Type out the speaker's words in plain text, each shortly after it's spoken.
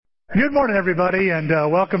Good morning, everybody, and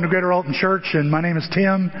welcome to Greater Alton Church. And my name is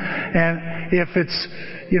Tim. And if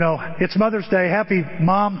it's Mother's Day, happy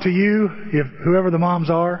mom to you, if whoever the moms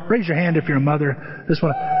are. Raise your hand if you're a mother.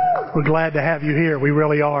 We're glad to have you here. We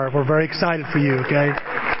really are. We're very excited for you. Okay.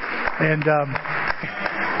 And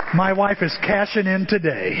my wife is cashing in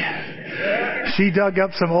today. She dug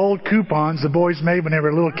up some old coupons the boys made when they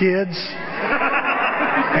were little kids,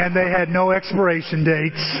 and they had no expiration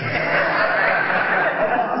dates.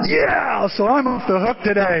 Yeah, so I'm off the hook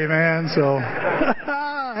today, man. So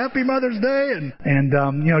happy Mother's Day.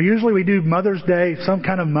 And usually we do Mother's Day, some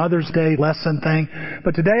kind of Mother's Day lesson thing.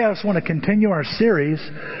 But today I just want to continue our series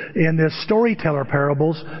in this storyteller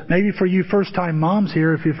parables. Maybe for you first-time moms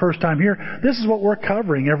here, if you're first time here, this is what we're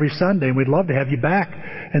covering every Sunday. And we'd love to have you back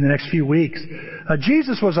in the next few weeks.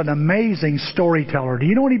 Jesus was an amazing storyteller. Do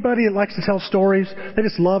you know anybody that likes to tell stories? They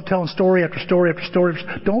just love telling story after story after story.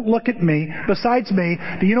 Don't look at me. Besides me,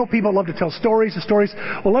 do you know people love to tell stories and stories?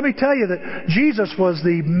 Well, let me tell you that Jesus was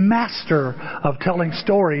the master of telling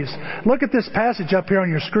stories. Look at this passage up here on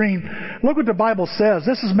your screen. Look what the Bible says.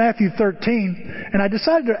 This is Matthew 13, and I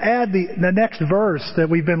decided to add the next verse that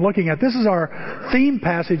we've been looking at. This is our theme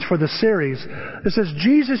passage for the series. It says,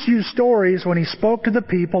 Jesus used stories when he spoke to the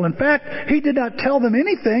people. In fact, he did not tell them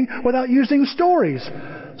anything without using stories.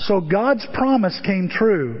 So God's promise came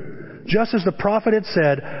true. Just as the prophet had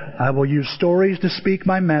said, I will use stories to speak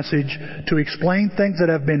my message, to explain things that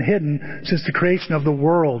have been hidden since the creation of the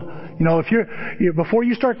world. You know, before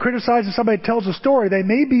you start criticizing somebody that tells a story, they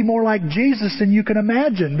may be more like Jesus than you can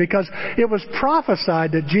imagine, because it was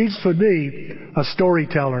prophesied that Jesus would be a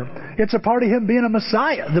storyteller. It's a part of him being a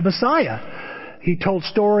Messiah, the Messiah. He told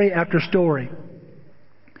story after story.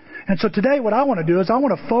 And so today what I want to do is I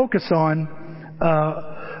want to focus on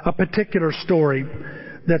a particular story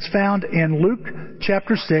that's found in Luke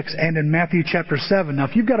chapter 6 and in Matthew chapter 7. Now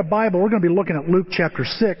if you've got a Bible, we're going to be looking at Luke chapter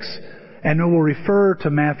 6, and then we'll refer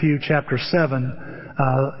to Matthew chapter 7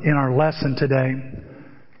 in our lesson today.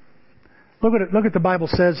 Look at the Bible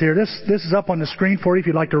says here. This is up on the screen for you if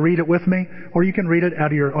you'd like to read it with me, or you can read it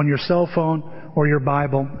on your cell phone or your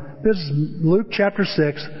Bible. This is Luke chapter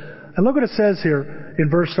 6. And look what it says here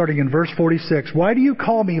starting in verse 46. Why do you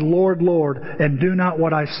call me Lord, Lord, and do not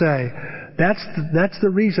what I say? That's the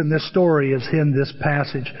reason this story is in this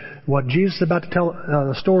passage. What Jesus is about to tell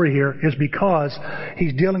the story here is because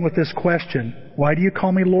he's dealing with this question. Why do you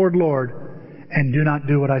call me Lord, Lord, and do not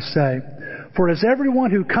do what I say? For as everyone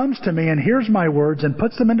who comes to me and hears my words and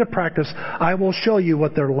puts them into practice, I will show you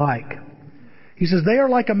what they're like. He says, they are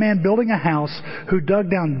like a man building a house who dug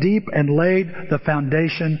down deep and laid the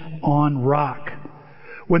foundation on rock.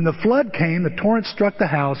 When the flood came, the torrent struck the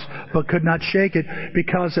house, but could not shake it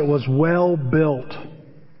because it was well built.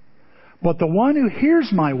 But the one who hears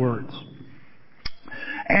my words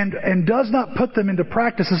and does not put them into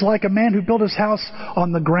practice is like a man who built his house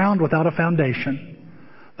on the ground without a foundation.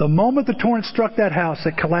 The moment the torrent struck that house,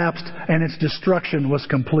 it collapsed and its destruction was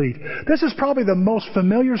complete. This is probably the most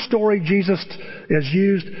familiar story Jesus has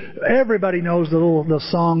used. Everybody knows the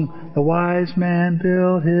song, The Wise Man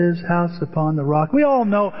Built His House Upon the Rock. We all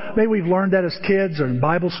know, maybe we've learned that as kids or in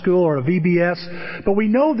Bible school or a VBS, but we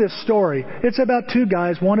know this story. It's about two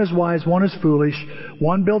guys. One is wise, one is foolish.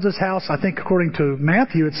 One builds his house, I think according to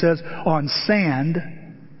Matthew it says, on sand,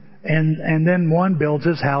 and then one builds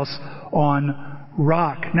his house on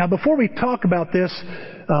rock. Now, before we talk about this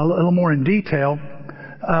a little more in detail,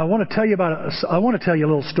 I want to tell you a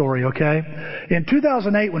little story, okay? In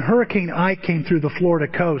 2008, when Hurricane Ike came through the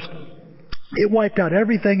Florida coast, it wiped out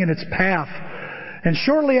everything in its path. And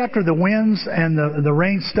shortly after the winds and the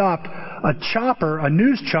rain stopped, a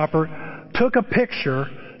news chopper, took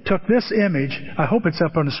this image. I hope it's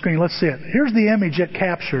up on the screen. Let's see it. Here's the image it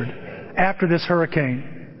captured after this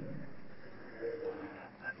hurricane.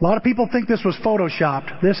 A lot of people think this was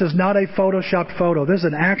photoshopped. This is not a photoshopped photo. This is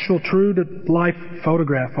an actual true-to-life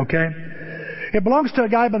photograph, okay? It belongs to a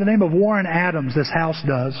guy by the name of Warren Adams, this house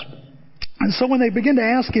does. And so when they begin to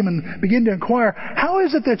ask him and begin to inquire, how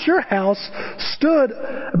is it that your house stood...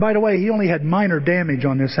 By the way, he only had minor damage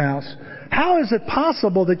on this house. How is it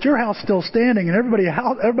possible that your house is still standing and everybody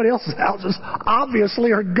else's houses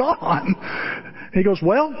obviously are gone? And he goes,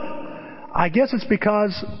 well... I guess it's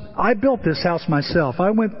because I built this house myself.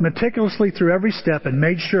 I went meticulously through every step and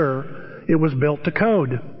made sure it was built to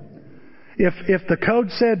code. If the code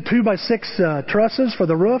said 2x6 trusses for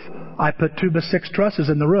the roof, I put 2x6 trusses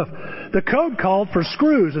in the roof. The code called for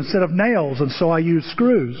screws instead of nails, and so I used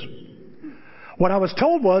screws. What I was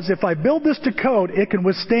told was, if I build this to code, it can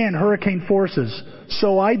withstand hurricane forces.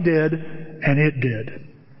 So I did, and it did.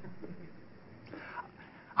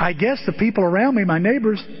 I guess the people around me, my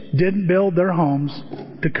neighbors, didn't build their homes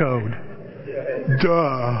to code.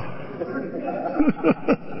 Duh.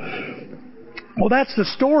 Well, that's the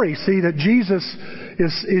story, see, that Jesus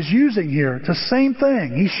is using here. It's the same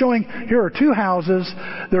thing. He's showing, here are two houses.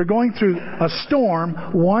 They're going through a storm.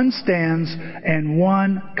 One stands and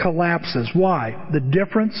one collapses. Why? The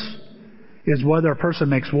difference is whether a person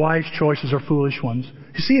makes wise choices or foolish ones.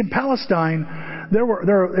 You see, in Palestine,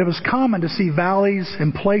 it was common to see valleys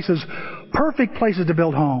and places, perfect places to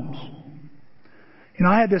build homes. You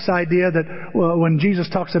know, I had this idea that when Jesus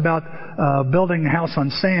talks about building a house on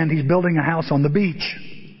sand, He's building a house on the beach.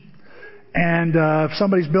 And if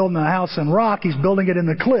somebody's building a house in rock, He's building it in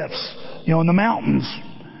the cliffs, in the mountains.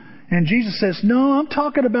 And Jesus says, no, I'm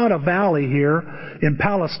talking about a valley here in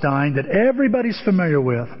Palestine that everybody's familiar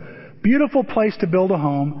with. Beautiful place to build a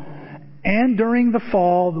home. And during the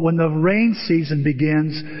fall, when the rain season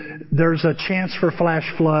begins, there's a chance for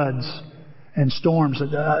flash floods and storms,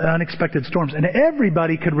 unexpected storms. And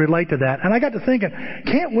everybody could relate to that. And I got to thinking,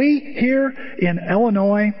 can't we here in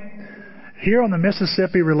Illinois, here on the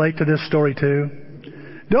Mississippi, relate to this story too?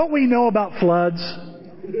 Don't we know about floods?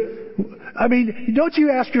 I mean, don't you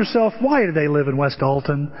ask yourself, why do they live in West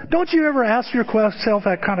Alton? Don't you ever ask yourself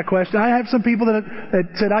that kind of question? I have some people that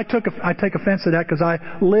said, I take offense to that because I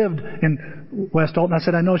lived in West Alton. I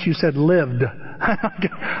said, I noticed you said lived.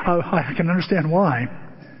 I can understand why.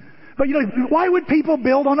 But why would people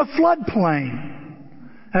build on a floodplain?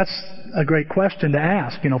 That's a great question to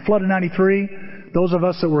ask. Flood of 93, those of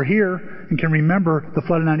us that were here and can remember the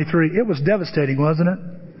flood of 93, it was devastating, wasn't it?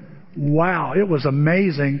 Wow, it was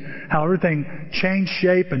amazing how everything changed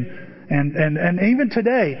shape and even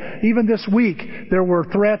today, even this week, there were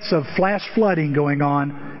threats of flash flooding going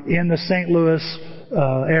on in the St. Louis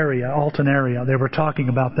area, Alton area. They were talking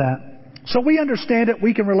about that. So we understand it,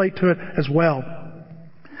 we can relate to it as well.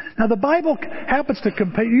 Now the Bible happens to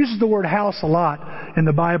uses the word house a lot in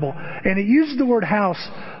the Bible, and it uses the word house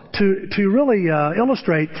to really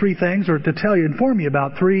illustrate three things, or to inform you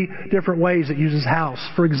about three different ways it uses house.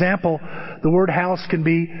 For example, the word house can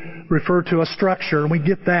be referred to a structure, and we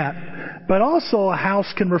get that. But also a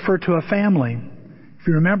house can refer to a family. If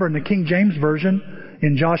you remember in the King James Version,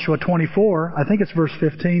 in Joshua 24, I think it's verse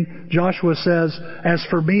 15, Joshua says, "As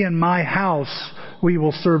for me and my house, we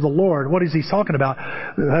will serve the Lord." What is he talking about?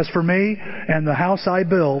 As for me and the house I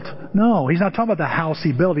built. No, he's not talking about the house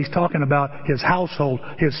he built. He's talking about his household,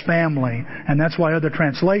 his family. And that's why other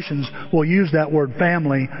translations will use that word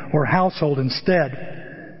family or household instead.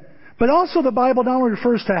 But also the Bible not only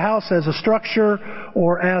refers to a house as a structure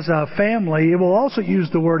or as a family, it will also use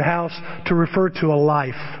the word house to refer to a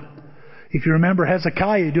life. If you remember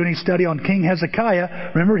Hezekiah, you do any study on King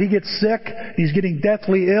Hezekiah, remember he gets sick, he's getting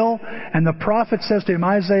deathly ill, and the prophet says to him,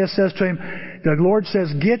 Isaiah says to him, the Lord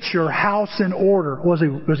says, get your house in order. Was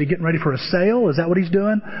he getting ready for a sale? Is that what he's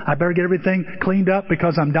doing? I better get everything cleaned up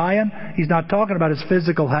because I'm dying? He's not talking about his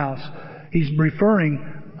physical house.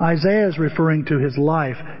 Isaiah is referring to his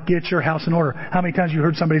life. Get your house in order. How many times have you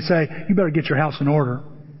heard somebody say, you better get your house in order?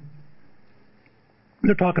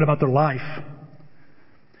 They're talking about their life.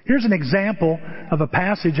 Here's an example of a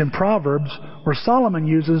passage in Proverbs where Solomon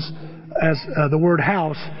uses as the word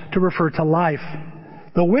house to refer to life.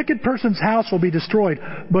 The wicked person's house will be destroyed,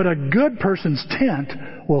 but a good person's tent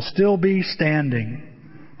will still be standing.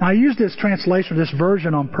 Now, I use this translation, this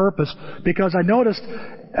version on purpose because I noticed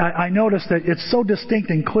that it's so distinct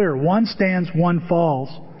and clear. One stands, one falls.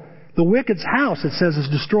 The wicked's house, it says, is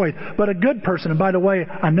destroyed. But a good person, and by the way,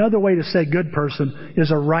 another way to say good person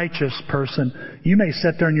is a righteous person. You may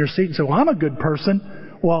sit there in your seat and say, well, I'm a good person.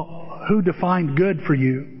 Well, who defined good for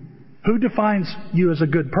you? Who defines you as a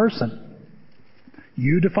good person?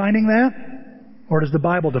 You defining that? Or does the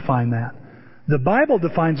Bible define that? The Bible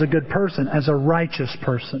defines a good person as a righteous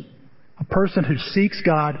person. A person who seeks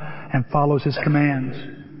God and follows His commands.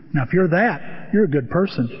 Now, if you're that, you're a good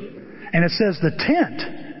person. And it says the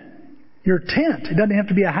tent, your tent, it doesn't have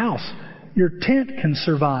to be a house. Your tent can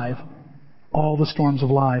survive all the storms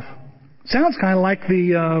of life. Sounds kind of like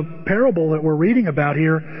the parable that we're reading about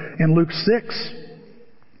here in Luke 6.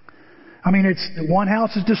 I mean, it's one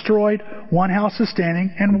house is destroyed, one house is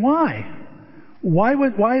standing, and why? Why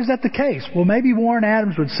is that the case? Well, maybe Warren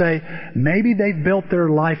Adams would say, maybe they've built their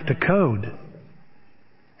life to code.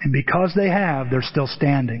 And because they have, they're still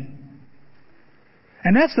standing.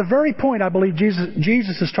 And that's the very point I believe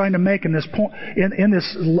Jesus is trying to make in this point, in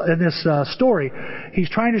this story. He's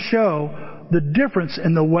trying to show the difference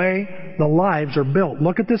in the way the lives are built.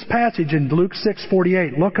 Look at this passage in Luke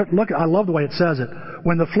 6:48. Look. I love the way it says it.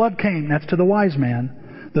 When the flood came, that's to the wise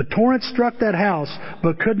man, The torrent struck that house,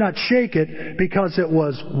 but could not shake it because it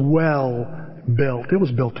was well built. It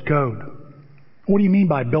was built to code. What do you mean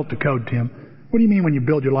by built to code, Tim? What do you mean when you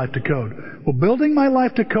build your life to code? Well, building my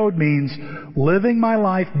life to code means living my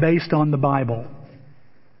life based on the Bible.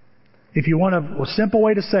 If you want a simple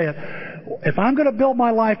way to say it, if I'm going to build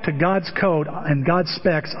my life to God's code and God's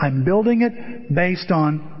specs, I'm building it based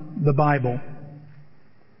on the Bible.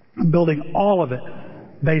 I'm building all of it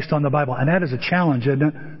based on the Bible. And that is a challenge, isn't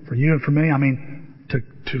it? For you and for me. I mean,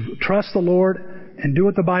 to trust the Lord and do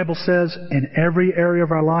what the Bible says in every area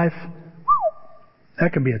of our life,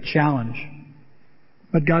 that can be a challenge.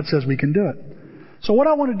 But God says we can do it. So what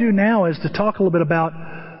I want to do now is to talk a little bit about,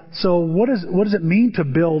 so what does it mean to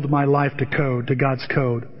build my life to code, to God's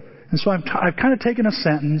code? And so I've kind of taken a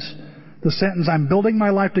sentence, the sentence, I'm building my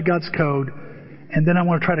life to God's code, and then I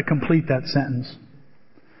want to try to complete that sentence.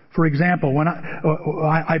 For example, when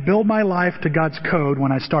I build my life to God's code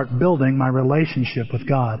when I start building my relationship with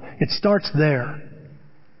God. It starts there.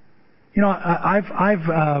 You know, I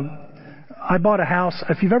bought a house.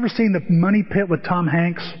 If you've ever seen The Money Pit with Tom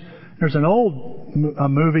Hanks, there's an old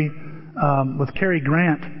movie with Cary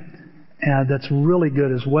Grant that's really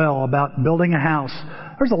good as well about building a house.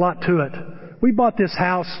 There's a lot to it. We bought this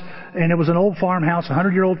house, and it was an old farmhouse, a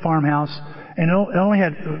 100-year-old farmhouse, and it only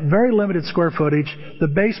had very limited square footage. The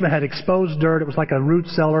basement had exposed dirt. It was like a root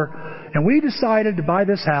cellar. And we decided to buy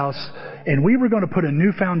this house, and we were going to put a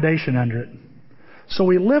new foundation under it. So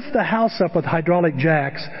we lift the house up with hydraulic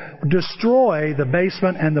jacks, destroy the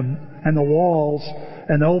basement and the walls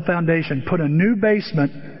and the old foundation, put a new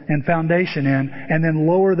basement and foundation in, and then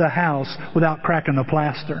lower the house without cracking the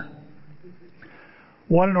plaster.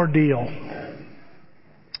 What an ordeal.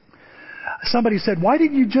 Somebody said, why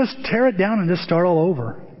didn't you just tear it down and just start all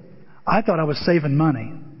over? I thought I was saving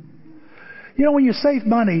money. You know, when you save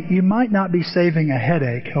money, you might not be saving a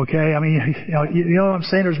headache, okay? I mean, you know what I'm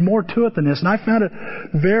saying? There's more to it than this. And I found it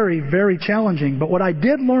very, very challenging. But what I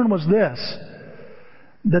did learn was this,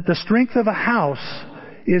 that the strength of a house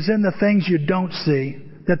is in the things you don't see.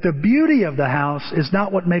 That the beauty of the house is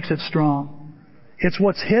not what makes it strong. It's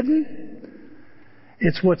what's hidden.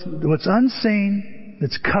 It's what's unseen.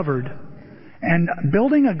 It's covered. And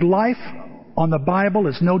building a life on the Bible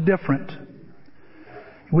is no different.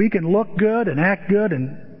 We can look good and act good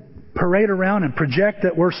and parade around and project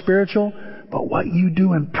that we're spiritual, but what you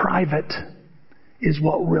do in private is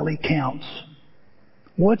what really counts.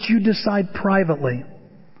 What you decide privately.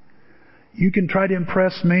 You can try to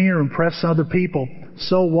impress me or impress other people.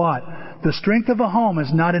 So what? The strength of a home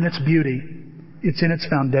is not in its beauty. It's in its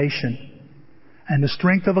foundation. And the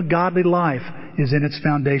strength of a godly life is in its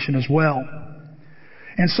foundation as well.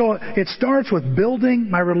 And so it starts with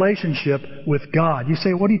building my relationship with God. You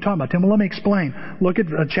say, what are you talking about, Tim? Well, let me explain. Look at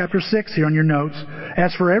chapter 6 here on your notes.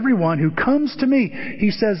 As for everyone who comes to me,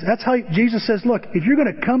 he says, that's how Jesus says, look, if you're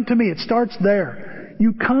going to come to me, it starts there.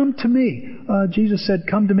 You come to me. Jesus said,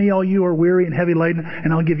 come to me, all you who are weary and heavy laden,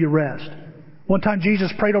 and I'll give you rest. One time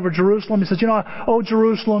Jesus prayed over Jerusalem. He says, you know, oh,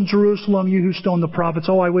 Jerusalem, Jerusalem, you who stoned the prophets.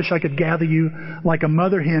 Oh, I wish I could gather you like a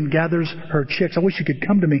mother hen gathers her chicks. I wish you could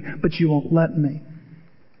come to me, but you won't let me.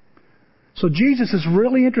 So Jesus is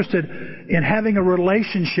really interested in having a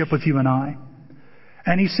relationship with you and I.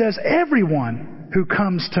 And he says, everyone who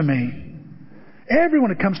comes to me, everyone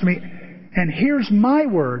who comes to me and hears my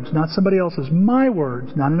words, not somebody else's, my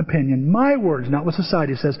words, not an opinion, my words, not what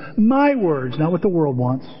society says, my words, not what the world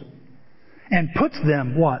wants, and puts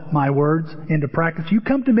them, what? My words, into practice. You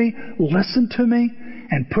come to me, listen to me,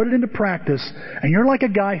 and put it into practice, and you're like a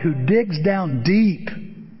guy who digs down deep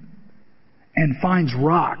and finds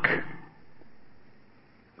rock.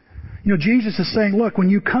 You know, Jesus is saying, look, when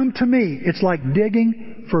you come to me, it's like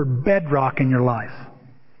digging for bedrock in your life.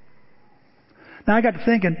 Now, I got to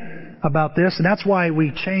thinking about this, and that's why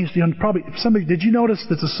we changed. You know, probably somebody, did you notice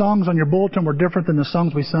that the songs on your bulletin were different than the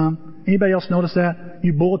songs we sung? Anybody else notice that?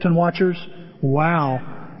 You bulletin watchers? Wow.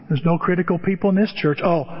 There's no critical people in this church.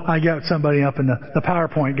 Oh, I got somebody up in the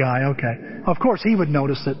PowerPoint guy. Okay. Of course, he would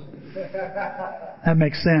notice it. That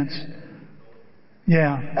makes sense.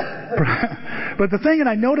 Yeah. But the thing that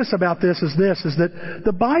I notice about this is that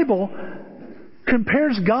the Bible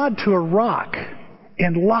compares God to a rock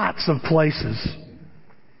in lots of places.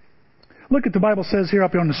 Look at the Bible says here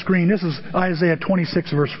up here on the screen. This is Isaiah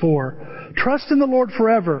 26 verse 4. Trust in the Lord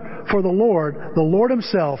forever, for the Lord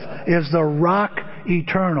himself is the rock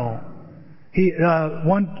eternal.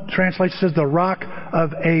 One translation says the rock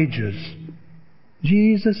of ages.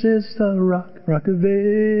 Jesus is the rock of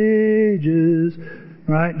ages.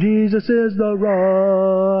 Right? Jesus is the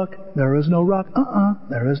rock. There is no rock.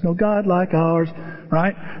 There is no God like ours.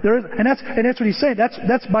 Right? And that's what he's saying.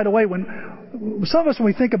 That's by the way, when some of us, when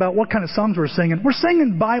we think about what kind of songs we're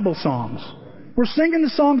singing Bible songs. We're singing the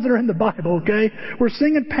songs that are in the Bible, okay? We're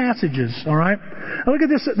singing passages, all right? Now look at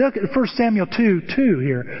this. Look at 1 Samuel 2:2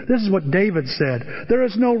 here. This is what David said. There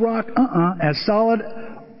is no rock, as solid.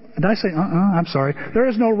 Did I say I'm sorry. There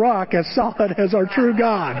is no rock as solid as our true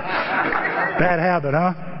God. Bad habit,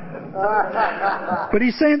 huh? But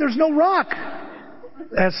he's saying there's no rock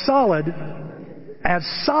as solid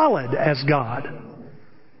as God.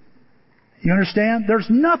 You understand? There's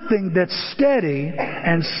nothing that's steady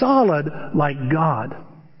and solid like God.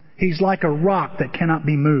 He's like a rock that cannot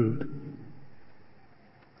be moved.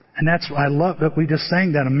 And I love that we just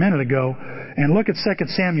sang that a minute ago. And look at 2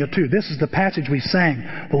 Samuel 2. This is the passage we sang.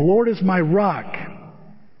 The Lord is my rock.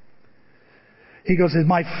 He goes, is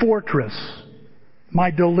my fortress, my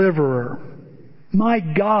deliverer. My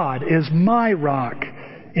God is my rock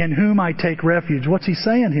in whom I take refuge. What's he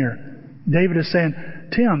saying here? David is saying,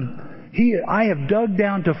 Tim, I have dug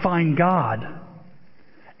down to find God.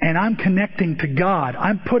 And I'm connecting to God.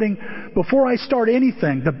 Before I start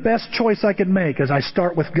anything, the best choice I can make is I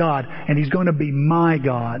start with God. And He's going to be my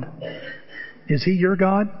God. Is He your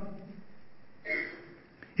God?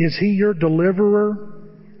 Is He your deliverer?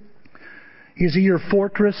 Is He your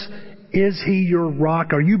fortress? Is He your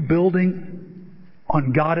rock? Are you building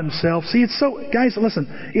on God Himself? See, guys,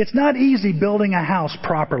 listen, it's not easy building a house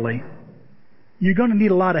properly. You're going to need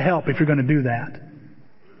a lot of help if you're going to do that.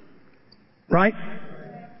 Right?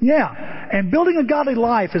 Yeah. And building a godly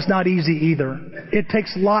life is not easy either. It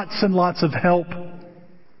takes lots and lots of help.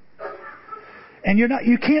 And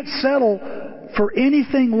you can't settle for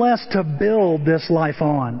anything less to build this life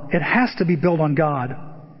on. It has to be built on God.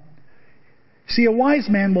 See, a wise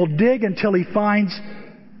man will dig until he finds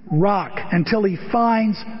rock, until he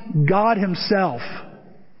finds God Himself.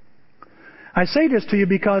 I say this to you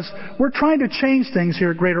because we're trying to change things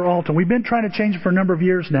here at Greater Alton. We've been trying to change it for a number of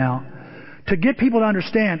years now to get people to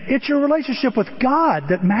understand it's your relationship with God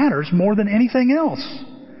that matters more than anything else.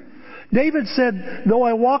 David said, though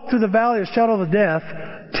I walk through the valley of the shadow of death,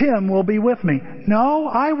 Tim will be with me. No,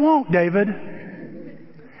 I won't, David.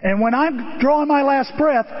 And when I'm drawing my last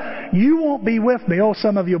breath, you won't be with me. Oh,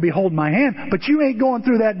 some of you will be holding my hand, but you ain't going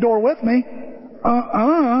through that door with me.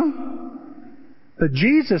 But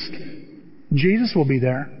Jesus will be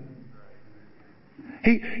there.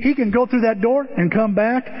 He can go through that door and come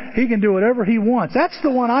back. He can do whatever He wants. That's the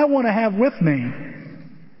one I want to have with me.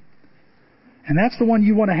 And that's the one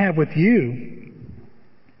you want to have with you.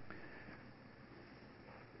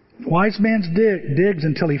 Wise man digs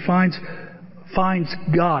until he finds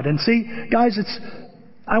God. And see, guys,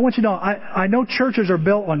 I want you to know, I know churches are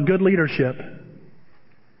built on good leadership.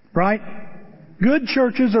 Right? Good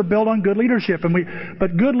churches are built on good leadership.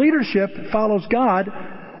 But good leadership follows God,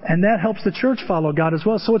 and that helps the church follow God as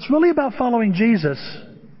well. So it's really about following Jesus.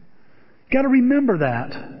 You've got to remember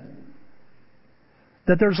that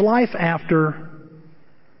there's life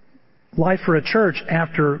for a church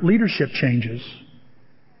after leadership changes.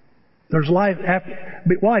 There's life after.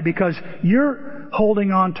 Why? Because you're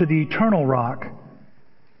holding on to the eternal rock,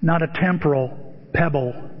 not a temporal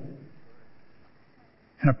pebble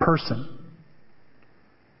and a person.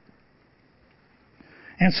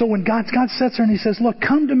 And so when God sits there and He says, look,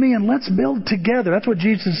 come to me and let's build together. That's what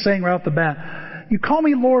Jesus is saying right off the bat. You call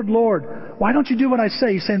me Lord, Lord. Why don't you do what I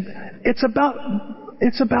say? He's saying, it's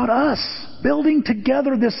about us building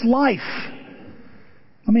together this life.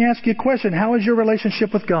 Let me ask you a question. How is your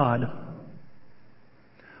relationship with God?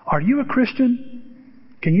 Are you a Christian?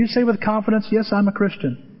 Can you say with confidence, yes, I'm a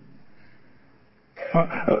Christian?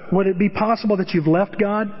 Would it be possible that you've left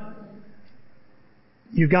God?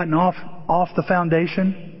 You've gotten off the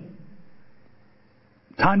foundation?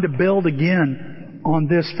 Time to build again on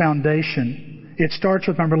this foundation. It starts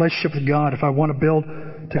with my relationship with God if I want to build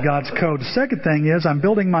to God's code. The second thing is I'm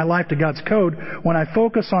building my life to God's code when I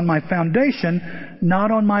focus on my foundation,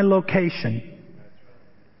 not on my location.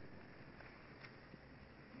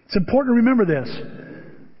 It's important to remember this.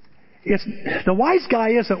 The wise guy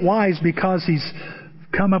isn't wise because he's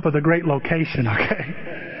come up with a great location, okay?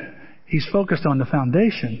 He's focused on the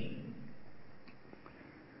foundation.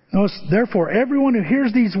 Notice, therefore, everyone who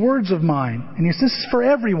hears these words of mine, and this is for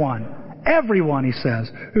everyone, he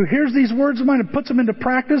says, who hears these words of mine and puts them into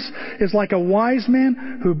practice is like a wise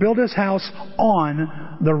man who built his house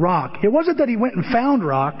on the rock. It wasn't that he went and found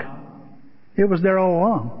rock. It was there all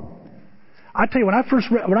along. I tell you, when I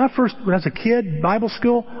was a kid, Bible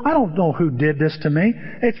school, I don't know who did this to me.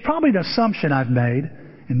 It's probably an assumption I've made.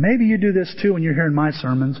 And maybe you do this too when you're hearing my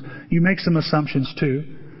sermons. You make some assumptions too.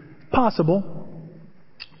 Possible.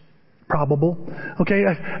 Probable. Okay,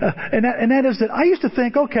 and that is that I used to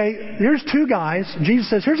think, okay, here's two guys. Jesus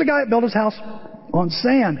says, here's a guy that built his house on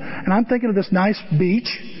sand. And I'm thinking of this nice beach.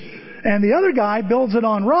 And the other guy builds it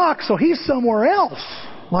on rock, so he's somewhere else,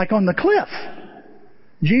 like on the cliff.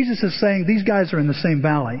 Jesus is saying these guys are in the same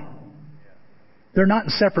valley. They're not in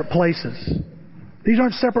separate places. These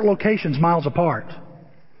aren't separate locations miles apart.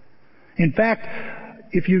 In fact,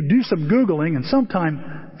 if you do some Googling, and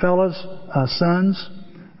sometime, fellas, sons,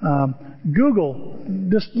 Google,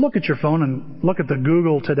 just look at your phone and look at the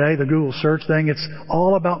Google today, the Google search thing. It's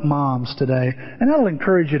all about moms today. And that'll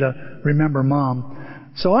encourage you to remember mom.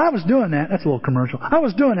 So I was doing that. That's a little commercial. I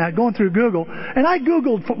was doing that, going through Google, and I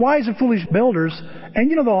Googled wise and foolish builders, and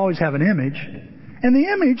you know they'll always have an image. And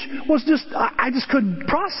the image was just, I just couldn't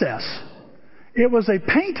process. It was a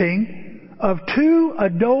painting of two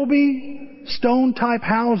adobe stone-type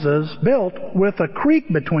houses built with a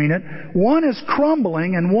creek between it. One is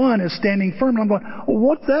crumbling and one is standing firm. And I'm going, oh,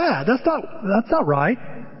 what's that? That's not right.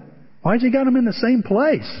 Why's he got them in the same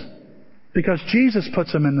place? Because Jesus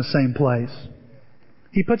puts them in the same place.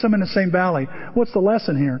 He puts them in the same valley. What's the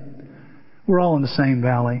lesson here? We're all in the same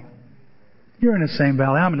valley. You're in the same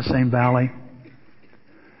valley. I'm in the same valley.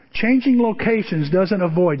 Changing locations doesn't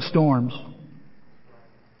avoid storms.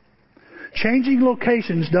 Changing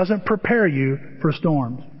locations doesn't prepare you for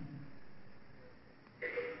storms.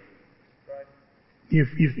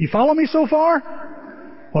 You follow me so far?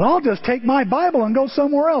 Well, I'll just take my Bible and go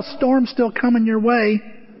somewhere else. Storm's still coming your way.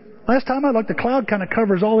 Last time I looked, the cloud kind of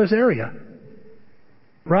covers all this area.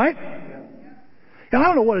 Right? And I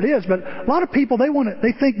don't know what it is, but a lot of people, they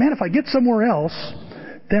think, man, if I get somewhere else,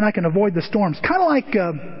 then I can avoid the storms. Kind of like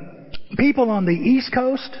people on the East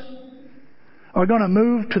Coast are going to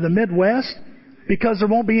move to the Midwest because there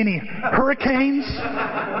won't be any hurricanes.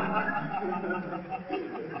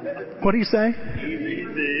 What do you say?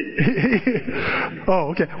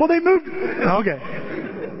 Oh, okay. Well, they moved. Okay.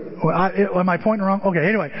 Well, am I pointing wrong? Okay,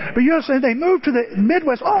 anyway. But you know, they moved to the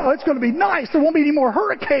Midwest. Oh, it's going to be nice. There won't be any more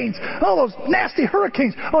hurricanes. Oh, those nasty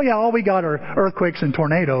hurricanes. Oh, yeah, all we got are earthquakes and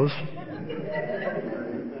tornadoes.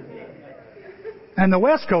 And the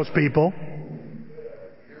West Coast people,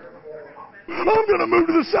 I'm going to move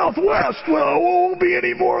to the Southwest. Well, there won't be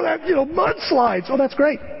any more of that, mudslides. Oh, that's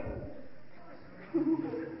great.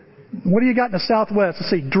 What do you got in the Southwest?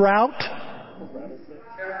 Let's see, drought.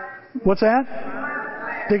 What's that?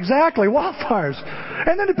 Exactly, wildfires.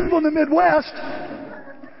 And then the people in the Midwest,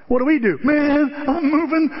 what do? Man, I'm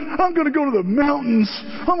moving. I'm going to go to the mountains.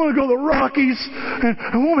 I'm going to go to the Rockies. And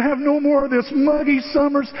I won't have no more of this muggy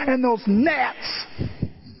summers and those gnats.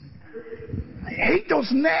 I hate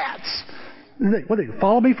those gnats. They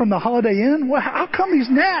follow me from the Holiday Inn? Well, how come these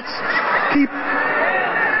gnats keep...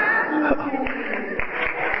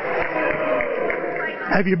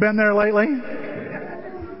 Have you been there lately?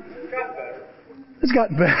 It's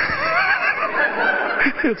gotten better.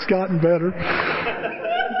 It's gotten better.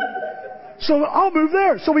 So I'll move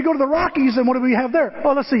there. So we go to the Rockies, and what do we have there?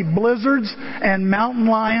 Oh, let's see, blizzards and mountain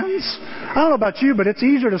lions. I don't know about you, but it's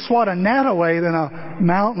easier to swat a gnat away than a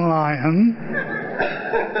mountain lion.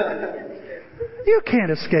 You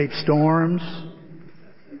can't escape storms.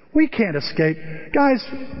 We can't escape. Guys,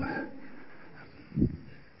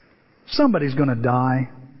 somebody's going to die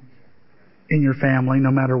in your family,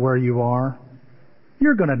 no matter where you are.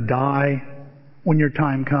 You're going to die when your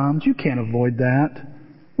time comes. You can't avoid that.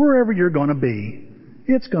 Wherever you're going to be,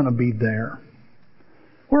 it's going to be there.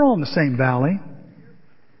 We're all in the same valley.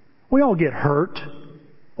 We all get hurt.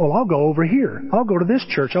 Well, I'll go over here. I'll go to this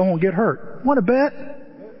church. I won't get hurt. Want to bet?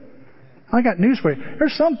 I got news for you.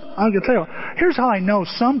 I'm going to tell you, here's how I know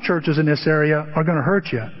some churches in this area are going to hurt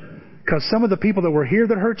you. Because some of the people that were here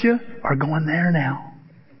that hurt you are going there now.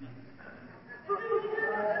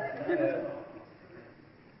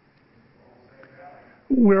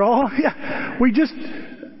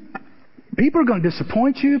 People are going to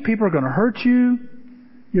disappoint you. People are going to hurt you.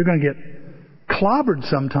 You're going to get clobbered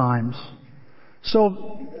sometimes.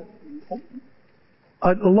 So,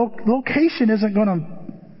 a location isn't going to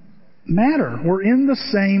matter. We're in the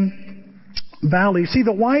same valley. See,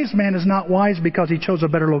 the wise man is not wise because he chose a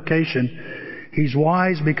better location. He's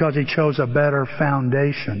wise because he chose a better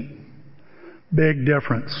foundation. Big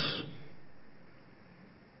difference.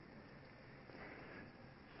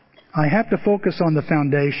 I have to focus on the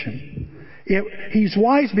foundation. He's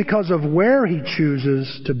wise because of where he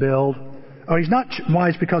chooses to build. Or he's not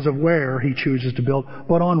wise because of where he chooses to build,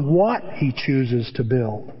 but on what he chooses to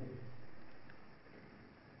build.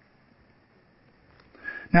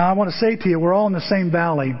 Now, I want to say to you, we're all in the same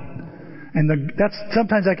valley. And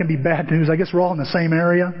sometimes that can be bad news. I guess we're all in the same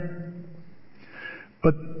area.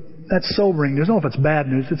 But that's sobering news. I don't know if it's bad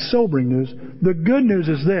news. It's sobering news. The good news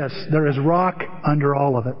is this. There is rock under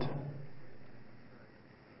all of it.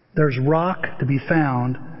 There's rock to be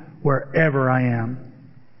found wherever I am.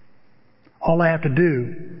 All I have to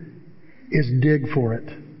do is dig for it.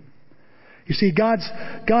 You see, God's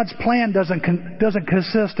plan doesn't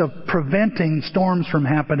consist of preventing storms from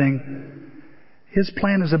happening. His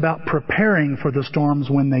plan is about preparing for the storms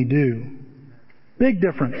when they do. Big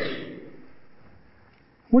difference.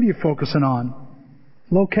 What are you focusing on?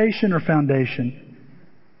 Location or foundation?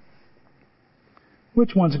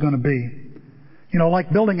 Which one's it going to be? You know,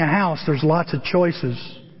 like building a house, there's lots of choices.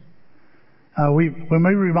 When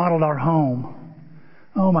we remodeled our home,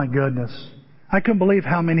 oh my goodness, I couldn't believe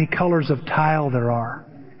how many colors of tile there are.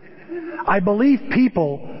 I believe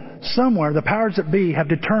people somewhere, the powers that be, have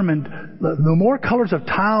determined the more colors of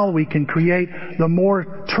tile we can create, the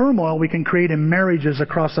more turmoil we can create in marriages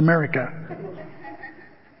across America.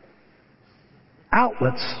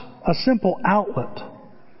 Outlets. A simple outlet.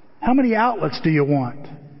 How many outlets do you want?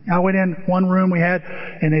 I went in one room we had,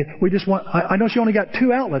 and I know she only got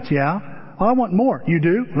 2 outlets, yeah. Oh, I want more. You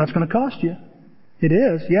do? Well, that's going to cost you. It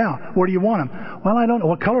is, yeah. Where do you want them? Well, I don't know.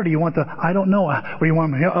 What color do you want I don't know. Where do you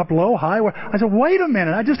want them? Up, low, high? I said, wait a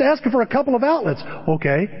minute. I just asked for a couple of outlets.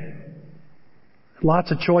 Okay.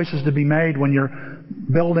 Lots of choices to be made when you're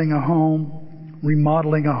building a home,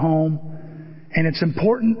 remodeling a home. And it's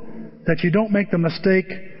important that you don't make the mistake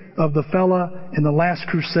of the fella in the last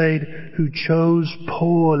crusade who chose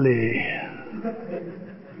poorly.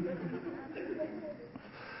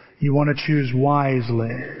 You want to choose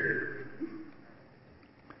wisely.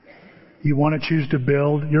 You want to choose to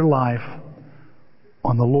build your life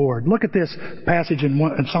on the Lord. Look at this passage in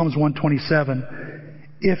Psalms 127.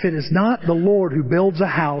 If it is not the Lord who builds a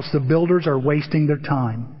house, the builders are wasting their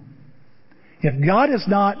time. If God is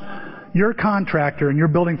not your contractor and you're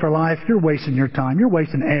building for life, you're wasting your time. You're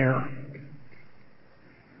wasting air.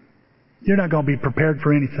 You're not going to be prepared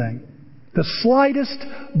for anything. The slightest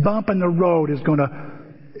bump in the road is going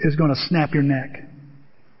to snap your neck.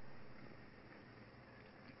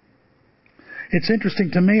 It's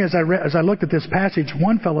interesting to me as I looked at this passage,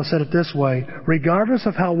 one fellow said it this way: regardless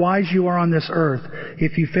of how wise you are on this earth,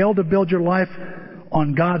 if you fail to build your life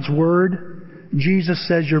on God's Word, Jesus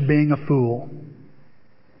says you're being a fool.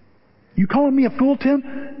 You calling me a fool,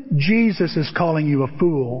 Tim? Jesus is calling you a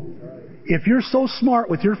fool. If you're so smart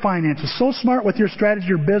with your finances, so smart with your strategy,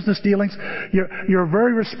 your business dealings, you're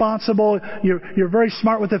very responsible, you're very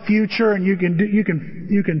smart with the future, and you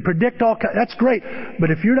can predict all kinds. That's great.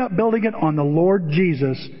 But if you're not building it on the Lord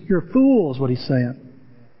Jesus, you're a fool, is what he's saying.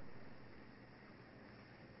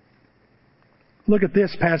 Look at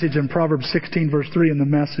this passage in Proverbs 16, verse 3 in the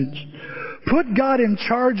Message. Put God in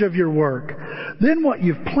charge of your work. Then what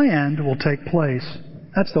you've planned will take place.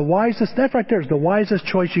 That right there is the wisest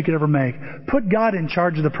choice you could ever make. Put God in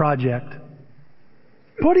charge of the project.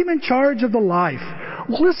 Put Him in charge of the life.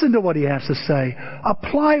 Listen to what He has to say.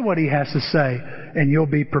 Apply what He has to say, and you'll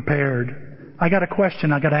be prepared. I got a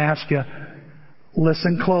question I got to ask you.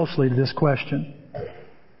 Listen closely to this question.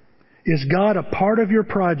 Is God a part of your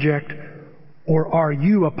project, or are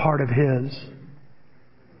you a part of His?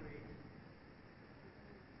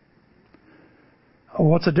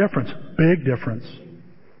 What's the difference? Big difference.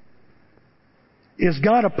 Is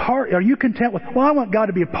God a part? Are you content with, well, I want God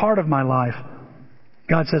to be a part of my life.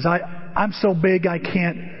 God says, I'm so big I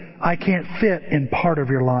can't fit in part of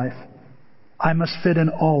your life. I must fit in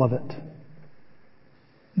all of it.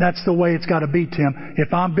 That's the way it's got to be, Tim.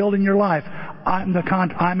 If I'm building your life, I'm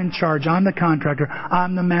in charge. I'm the contractor.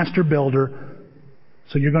 I'm the master builder.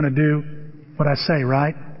 So you're going to do what I say,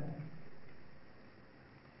 right?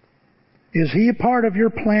 Is He a part of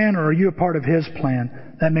your plan, or are you a part of His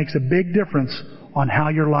plan? That makes a big difference on how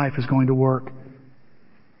your life is going to work.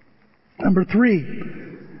 Number 3,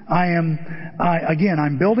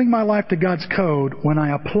 I'm building my life to God's code when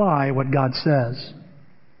I apply what God says.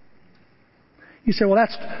 You say, well,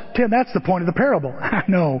 Tim, that's the point of the parable. I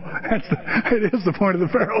know. It is the point of the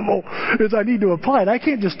parable, is I need to apply it. I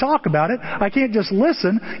can't just talk about it. I can't just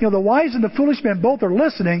listen. You know, the wise and the foolish men both are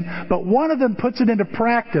listening, but one of them puts it into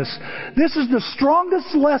practice. This is the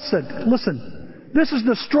strongest lesson. Listen. This is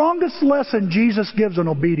the strongest lesson Jesus gives on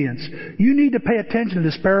obedience. You need to pay attention to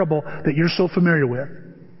this parable that you're so familiar with.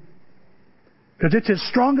 Because it's His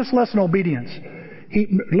strongest lesson, obedience.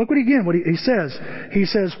 Look what he says. He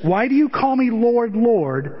says, why do you call me Lord,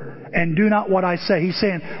 Lord, and do not what I say? He's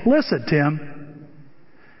saying, listen, Tim,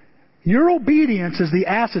 Your obedience is the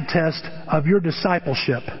acid test of your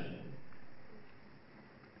discipleship.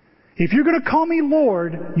 If you're going to call me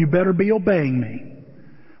Lord, you better be obeying me.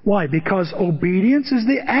 Why? Because obedience is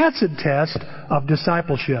the acid test of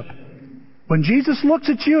discipleship. When Jesus looks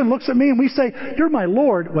at you and looks at me and we say, you're my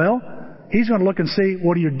Lord, well, He's going to look and see,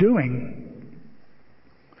 what are you doing?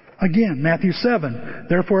 Again, Matthew 7,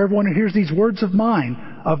 therefore everyone who hears these words of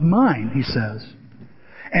mine, He says,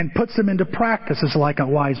 and puts them into practice is like a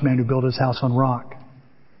wise man who built his house on rock.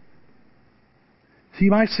 See,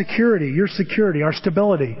 my security, your security, our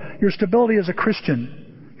stability, your stability as a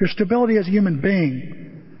Christian, your stability as a human being,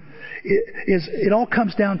 it all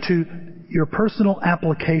comes down to your personal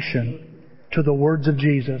application to the words of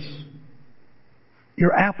Jesus.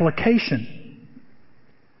 Your application.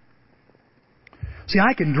 See,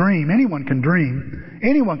 I can dream. Anyone can dream.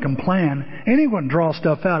 Anyone can plan. Anyone can draw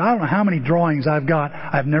stuff out. I don't know how many drawings I've got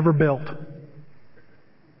I've never built.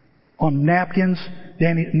 On napkins,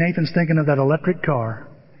 Nathan's thinking of that electric car.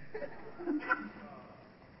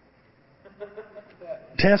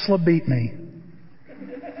 Tesla beat me.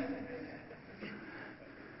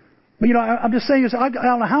 But I'm just saying this. I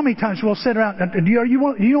don't know how many times we'll sit around. Do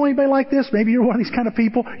you know anybody like this? Maybe you're one of these kind of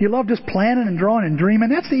people. You love just planning and drawing and dreaming.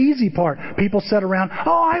 That's the easy part. People sit around.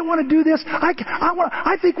 Oh, I want to do this.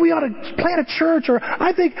 I think we ought to plant a church, or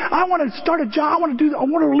I think I want to start a job. I want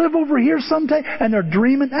to live over here someday. And they're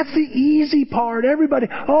dreaming. That's the easy part. Everybody.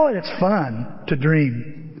 Oh, it's fun to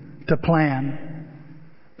dream, to plan.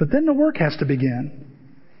 But then the work has to begin.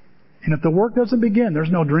 And if the work doesn't begin, there's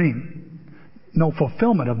no dream. No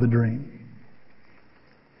fulfillment of the dream.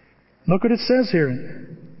 Look what it says here.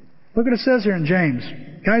 Look what it says here in James.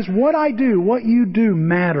 Guys, what I do, what you do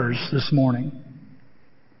matters this morning.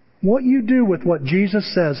 What you do with what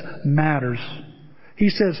Jesus says matters. He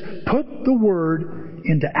says, put the Word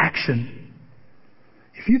into action.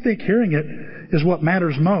 If you think hearing it is what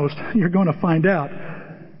matters most, you're going to find out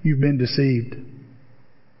you've been deceived.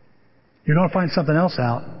 You're going to find something else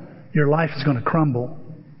out. Your life is going to crumble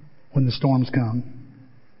when the storms come.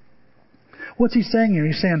 What's he saying here?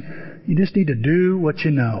 He's saying, you just need to do what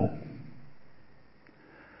you know.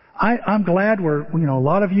 I'm glad a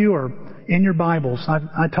lot of you are in your Bibles.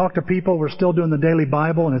 I talk to people, we're still doing the daily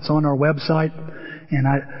Bible, and it's on our website. And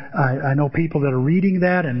I know people that are reading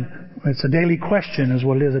that, and it's a daily question is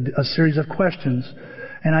what it is, a series of questions.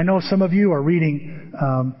 And I know some of you are reading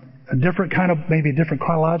a different kind of, maybe a different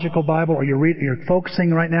chronological Bible, or you're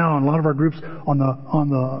focusing right now on a lot of our groups on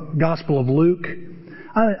the Gospel of Luke.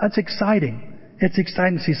 That's exciting. It's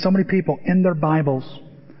exciting to see so many people in their Bibles.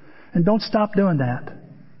 And don't stop doing that.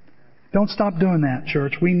 Don't stop doing that,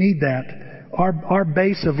 church. We need that. Our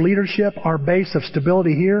base of leadership, our base of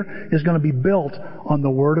stability here is going to be built on the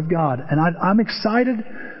Word of God. And I'm excited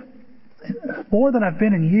more than I've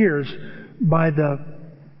been in years by the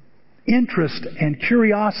interest and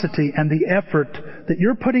curiosity and the effort that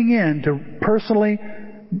you're putting in to personally,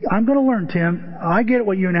 I'm going to learn, Tim. I get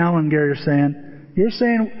what you and Alan and Gary are saying. You're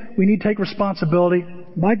saying we need to take responsibility.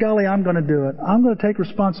 By golly, I'm going to do it. I'm going to take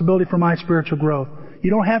responsibility for my spiritual growth. You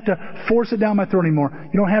don't have to force it down my throat anymore.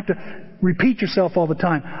 You don't have to repeat yourself all the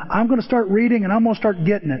time. I'm going to start reading and I'm going to start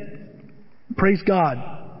getting it. Praise God.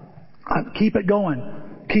 Keep it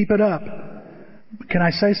going. Keep it up. Can I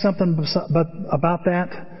say something about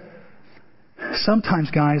that?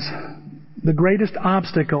 Sometimes, guys, the greatest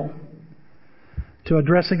obstacle to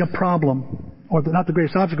addressing a problem, or not the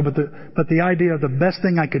greatest obstacle, but the idea of the best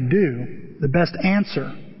thing I could do, the best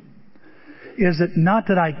answer, is that not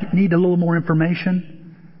that I need a little more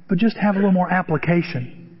information, but just have a little more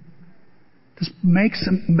application. Just make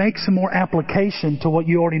some more application to what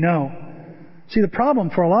you already know. See, the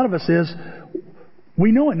problem for a lot of us is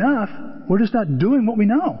we know enough, we're just not doing what we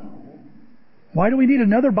know. Why do we need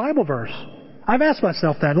another Bible verse? I've asked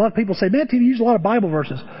myself that. A lot of people say, man, Tim, you use a lot of Bible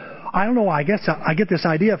verses. I don't know why. I guess I get this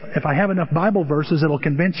idea if I have enough Bible verses, it'll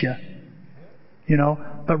convince you.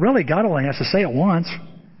 But really, God only has to say it once.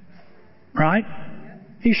 Right?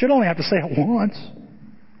 He should only have to say it once.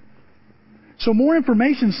 So more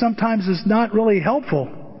information sometimes is not really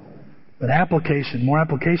helpful. But more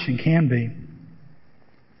application can be.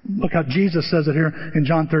 Look how Jesus says it here in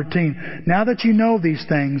John 13. Now that you know these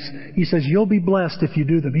things, He says, you'll be blessed if you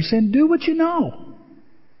do them. He's saying, do what you know.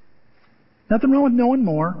 Nothing wrong with knowing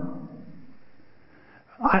more.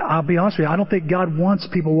 I'll be honest with you, I don't think God wants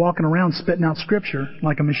people walking around spitting out Scripture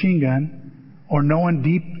like a machine gun, or knowing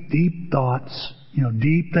deep thoughts,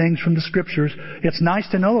 deep things from the Scriptures. It's nice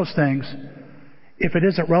to know those things. If it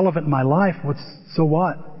isn't relevant in my life, so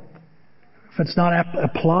what? If it's not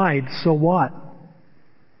applied, so what?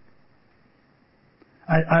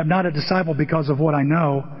 I'm not a disciple because of what I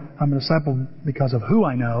know. I'm a disciple because of who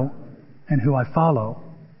I know and who I follow.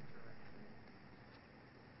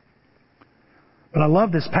 But I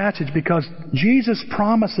love this passage because Jesus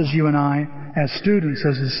promises you and I, as students,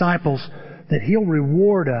 as disciples, that He'll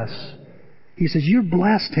reward us. He says, you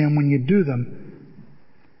blessed Him when you do them.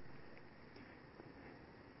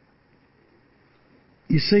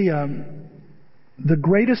 You see, the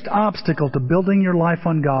greatest obstacle to building your life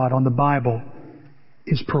on God, on the Bible,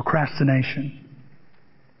 is procrastination.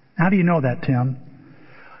 How do you know that, Tim?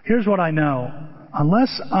 Here's what I know.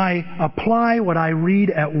 Unless I apply what I read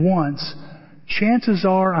at once, chances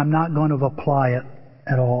are I'm not going to apply it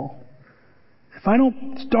at all. If I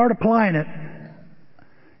don't start applying it,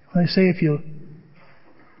 they say if you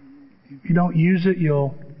don't use it,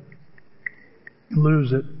 you'll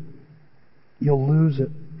lose it. You'll lose it.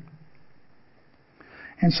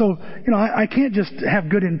 And so, I can't just have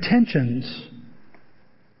good intentions.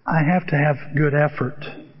 I have to have good effort.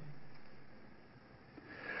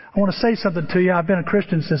 I want to say something to you. I've been a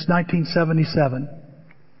Christian since 1977.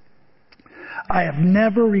 I have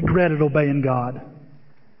never regretted obeying God.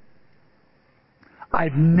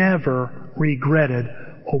 I've never regretted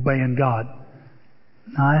obeying God.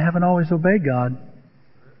 Now, I haven't always obeyed God.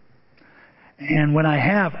 And when I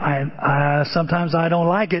have, sometimes I don't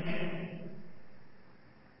like it.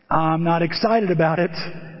 I'm not excited about it.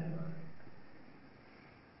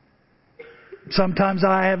 Sometimes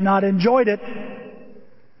I have not enjoyed it.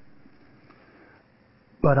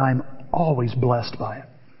 But I'm always blessed by it.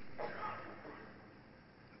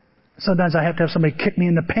 Sometimes I have to have somebody kick me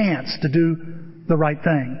in the pants to do the right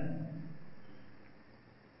thing.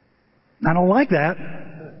 I don't like that.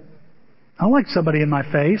 I don't like somebody in my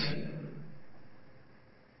face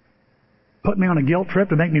putting me on a guilt trip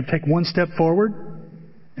to make me take one step forward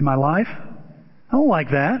in my life. I don't like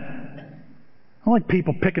that. I don't like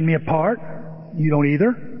people picking me apart. You don't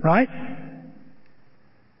either, right?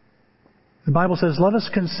 The Bible says, let us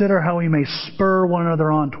consider how we may spur one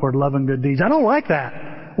another on toward love and good deeds. I don't like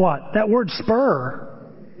that. What? That word spur.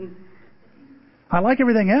 I like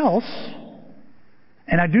everything else.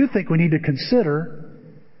 And I do think we need to consider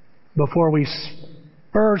before we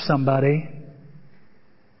spur somebody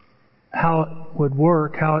how it would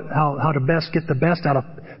work, how to best get the best out of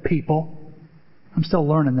people. I'm still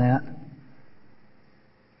learning that.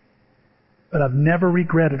 But I've never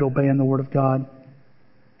regretted obeying the Word of God.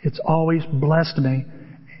 It's always blessed me.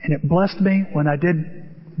 And it blessed me when I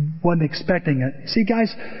wasn't expecting it. See,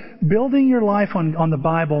 guys, building your life on the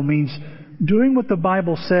Bible means doing what the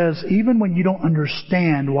Bible says even when you don't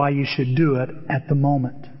understand why you should do it at the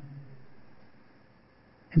moment.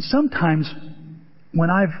 And sometimes when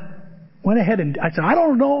I've went ahead and I said, I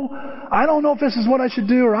don't know if this is what I should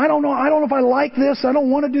do, or I don't know if I like this, I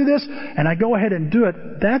don't want to do this, and I go ahead and do it,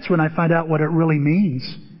 that's when I find out what it really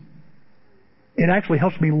means. It actually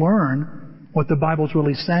helps me learn what the Bible's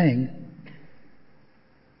really saying.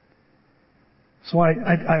 So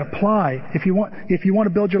I apply. If you want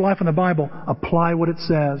to build your life on the Bible, apply what it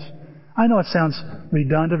says. I know it sounds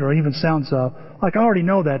redundant or even sounds like I already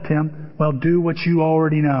know that, Tim. Well, do what you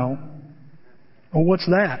already know. Well, what's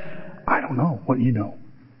that? I don't know what you know.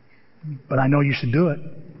 But I know you should do it.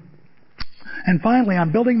 And finally,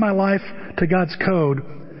 I'm building my life to God's code.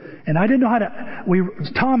 And I didn't know how to...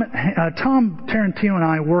 Tom Tarantino and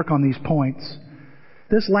I work on these points.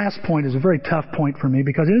 This last point is a very tough point for me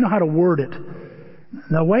because I didn't know how to word it.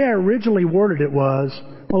 The way I originally worded it was...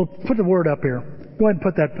 Well, put the word up here. Go ahead and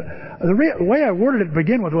put that... The way I worded it to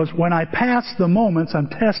begin with was, when I pass the moments, I'm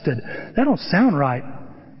tested. That don't sound right.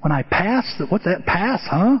 When I pass... What's that? Pass,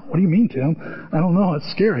 huh? What do you mean, Tim? I don't know. It's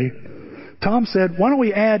scary. Tom said, why don't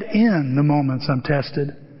we add in the moments I'm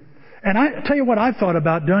tested? And I tell you what I've thought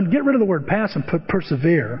about doing. Get rid of the word pass and put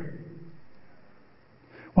persevere.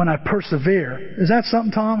 When I persevere. Is that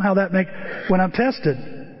something, Tom? How that make... When I'm tested,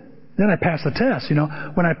 then I pass the test,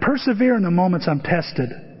 When I persevere in the moments I'm tested.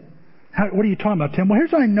 What are you talking about, Tim? Well,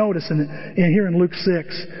 here's what I noticed here in Luke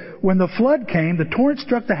 6. When the flood came, the torrent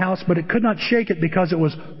struck the house, but it could not shake it because it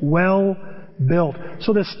was well built.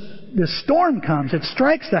 So this storm comes. It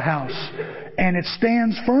strikes the house. And it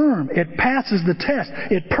stands firm. It passes the test.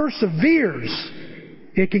 It perseveres.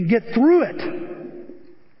 It can get through it.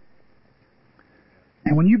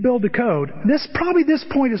 And when you build the code, this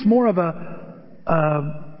point is more of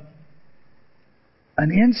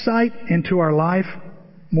an insight into our life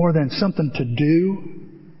more than something to do.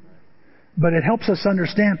 But it helps us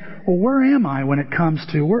understand, well, where am I when it comes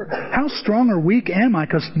to how strong or weak am I?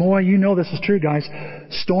 Because, boy, you know this is true, guys.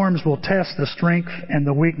 Storms will test the strength and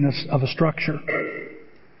the weakness of a structure.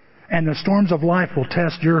 And the storms of life will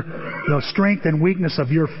test the strength and weakness of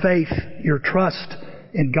your faith, your trust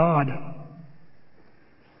in God.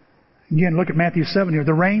 Again, look at Matthew 7 here.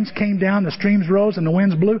 The rains came down, the streams rose, and the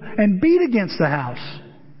winds blew and beat against the house.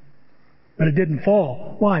 But it didn't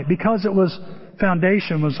fall. Why? Because it was,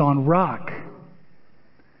 foundation was on rock.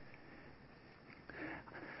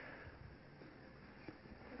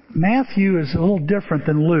 Matthew is a little different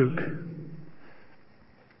than Luke.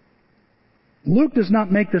 Luke does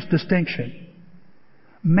not make this distinction.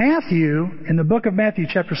 Matthew, in the book of Matthew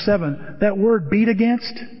chapter 7, that word beat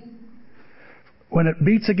against, when it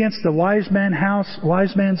beats against the wise man's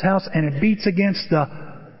house, and it beats against the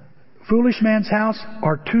foolish man's house,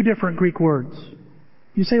 are two different Greek words.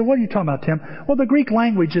 You say, what are you talking about, Tim? Well, the Greek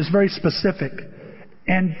language is very specific.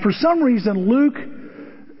 And for some reason, Luke,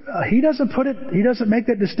 he doesn't make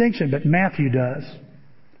that distinction, but Matthew does.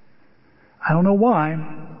 I don't know why,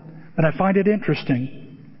 but I find it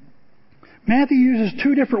interesting. Matthew uses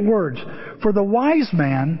two different words. For the wise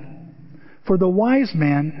man,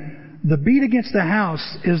 the beat against the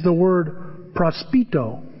house is the word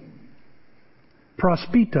prospito.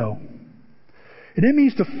 Prospito. And it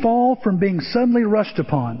means to fall from being suddenly rushed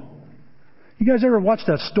upon. You guys ever watch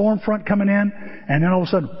that storm front coming in, and then all of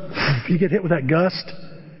a sudden, you get hit with that gust?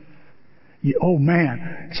 Oh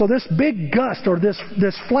man. So this big gust or this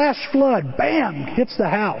flash flood, bam, hits the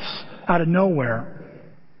house out of nowhere.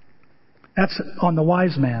 That's on the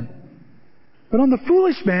wise man. But on the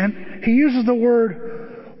foolish man, he uses the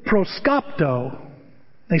word proskopto.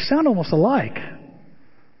 They sound almost alike.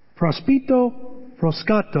 Prospito,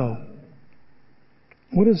 proscato.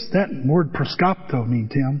 What does that word proskopto mean,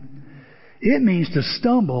 Tim? It means to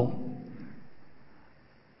stumble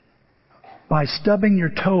by stubbing your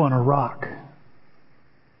toe on a rock.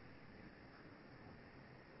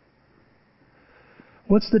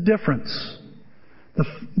 What's the difference?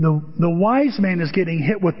 The wise man is getting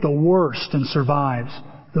hit with the worst and survives.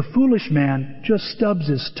 The foolish man just stubs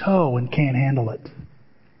his toe and can't handle it.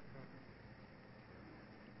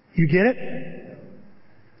 You get it?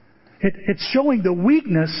 It's showing the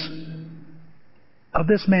weakness of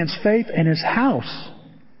this man's faith and his house.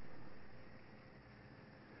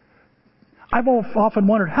 I've often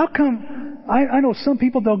wondered, how come, I know some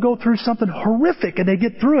people, they'll go through something horrific and they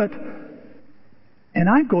get through it, and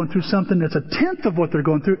I'm going through something that's a tenth of what they're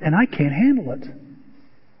going through, and I can't handle it.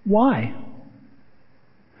 Why?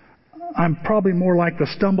 I'm probably more like the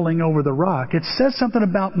stumbling over the rock. It says something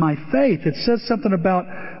about my faith. It says something about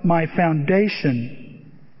my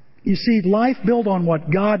foundation. You see, life built on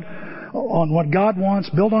what God wants,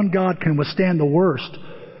 built on God, can withstand the worst.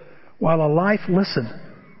 While a life,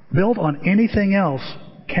 built on anything else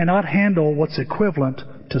cannot handle what's equivalent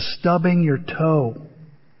to stubbing your toe.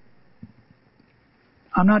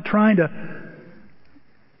 I'm not trying to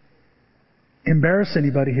embarrass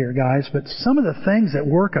anybody here, guys, but some of the things that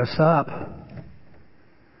work us up,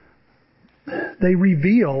 they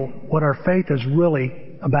reveal what our faith is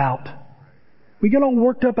really about. We get all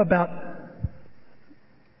worked up about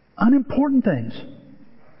unimportant things.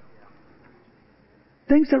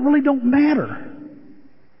 Things that really don't matter.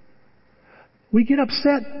 We get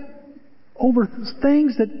upset over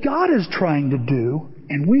things that God is trying to do,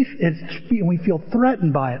 and we feel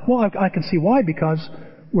threatened by it. Well, I can see why, because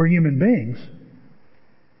we're human beings.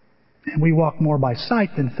 And we walk more by sight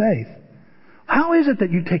than faith. How is it that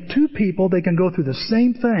you take two people, they can go through the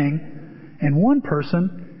same thing, and one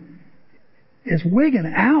person is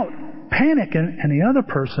wigging out, panicking, and the other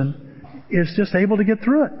person is just able to get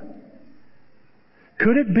through it?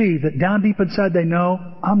 Could it be that down deep inside they know,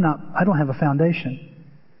 I don't have a foundation?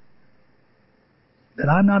 That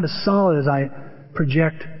I'm not as solid as I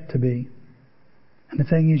project to be. And the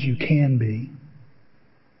thing is, you can be.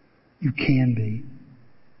 You can be.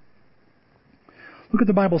 Look what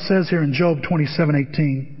the Bible says here in Job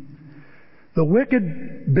 27:18. The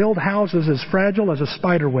wicked build houses as fragile as a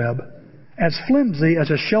spider web, as flimsy as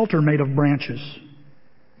a shelter made of branches.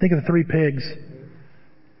 Think of the three pigs.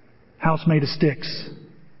 House made of sticks.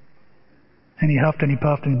 And he huffed and he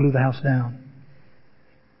puffed and he blew the house down.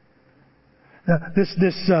 This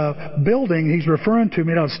building he's referring to,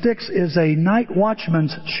 made out of sticks, is a night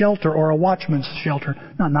watchman's shelter, or a watchman's shelter.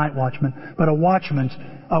 Not night watchman, but a watchman's,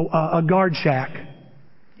 a guard shack.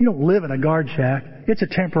 You don't live in a guard shack. It's a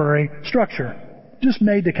temporary structure, just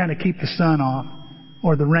made to kind of keep the sun off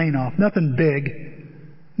or the rain off. Nothing big,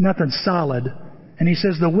 nothing solid. And he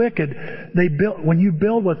says the wicked, when you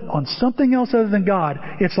build on something else other than God,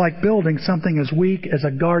 it's like building something as weak as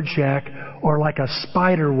a guard shack or like a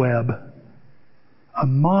spider web. A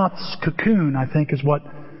moth's cocoon, I think, is what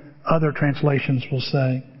other translations will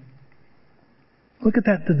say. Look at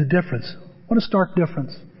that, the difference. What a stark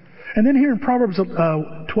difference. And then here in Proverbs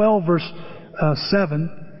 12, verse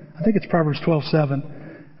 7. I think it's Proverbs 12:7.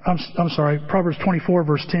 I'm sorry, Proverbs 24,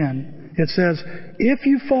 verse 10. It says, if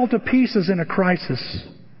you fall to pieces in a crisis,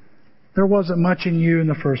 there wasn't much in you in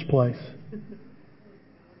the first place.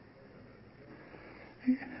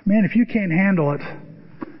 Man, if you can't handle it,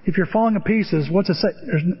 if you're falling to pieces, what's it say?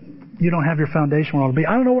 You don't have your foundation where it ought to be.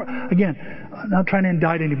 I don't know where, again, I'm not trying to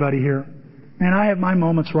indict anybody here. Man, I have my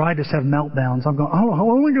moments where I just have meltdowns. I'm going, oh,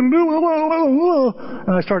 what am I going to do?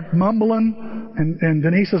 And I start mumbling, and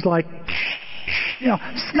Denise is like,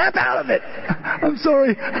 snap out of it. I'm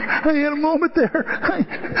sorry. I had a moment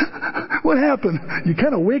there. What happened? You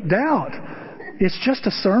kind of wigged out. It's just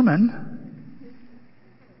a sermon.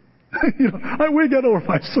 I wig out over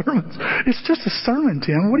my sermons. It's just a sermon,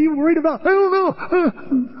 Tim. What are you worried about? I don't know.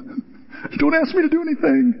 Don't ask me to do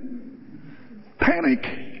anything. Panic.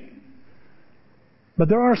 But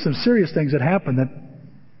there are some serious things that happen, that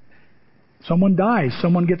someone dies,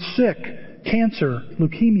 someone gets sick, cancer,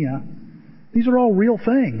 leukemia. These are all real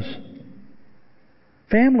things.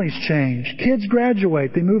 Families change. Kids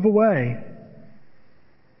graduate. They move away.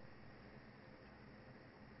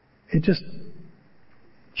 It just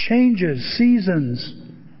changes, seasons.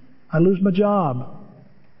 I lose my job.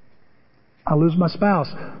 I lose my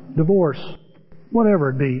spouse. Divorce. Whatever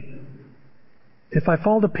it be. If I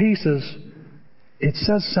fall to pieces, it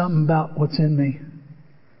says something about what's in me.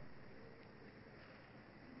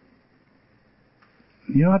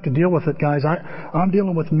 You don't have to deal with it, guys. I'm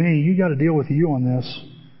dealing with me. You got to deal with you on this.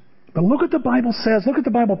 But look what the Bible says. Look what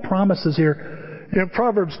the Bible promises here. In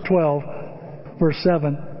Proverbs 12, verse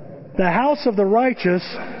 7. The house of the righteous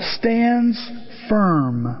stands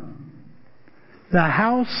firm. The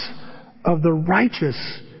house of the righteous,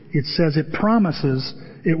 it says, it promises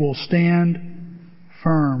it will stand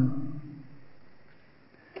firm.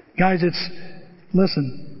 Guys,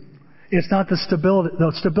 listen, it's not the stability.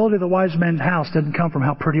 The stability of the wise man's house didn't come from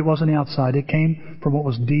how pretty it was on the outside. It came from what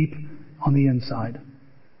was deep on the inside.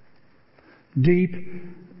 Deep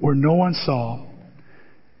where no one saw.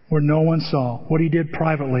 Where no one saw what he did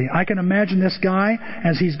privately. I can imagine this guy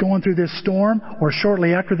as he's going through this storm, or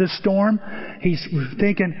shortly after this storm, he's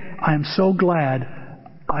thinking, I'm so glad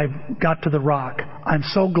I got to the rock. I'm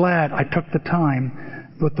so glad I took the time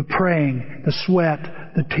with the praying, the sweat,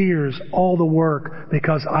 the tears, all the work,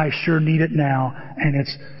 because I sure need it now.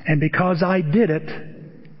 And because I did it,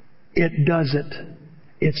 it does it.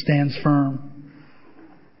 It stands firm.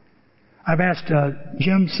 I've asked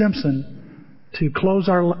Jim Simpson to close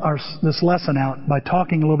this lesson out by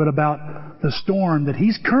talking a little bit about the storm that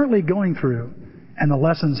he's currently going through and the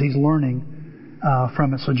lessons he's learning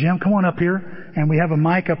from it. So Jim, come on up here, and we have a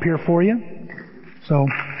mic up here for you. So,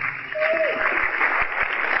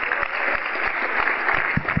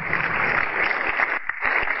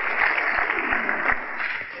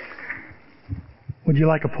 would you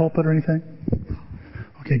like a pulpit or anything?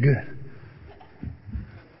 Okay, good.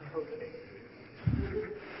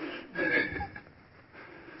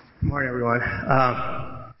 Good morning, everyone.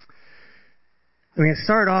 I'm going to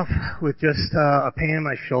start off with just a pain in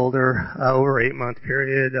my shoulder over an 8-month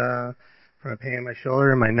period, from a pain in my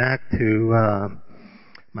shoulder and my neck to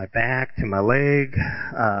my back to my leg.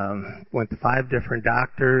 Went to 5 different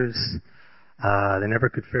doctors. They never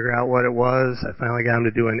could figure out what it was. I finally got them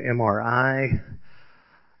to do an MRI.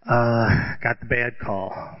 Got the bad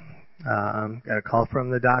call. Got a call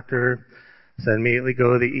from the doctor. Said immediately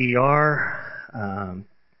go to the ER.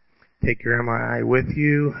 Take your MRI with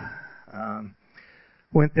you.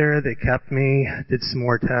 Went there, they kept me, did some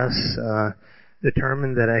more tests,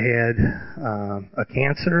 determined that I had a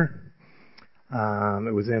cancer.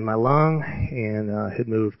 It was in my lung and had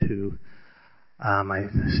moved to my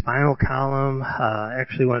spinal column.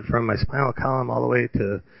 Actually went from my spinal column all the way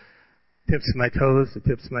to tips of my toes to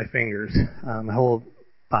tips of my fingers. My whole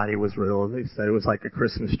body was riddled. They said it was like a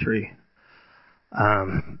Christmas tree.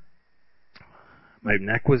 My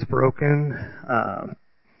neck was broken.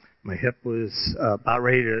 My hip was about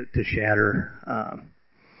ready to shatter.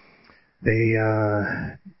 They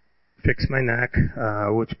fixed my neck,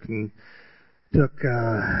 which took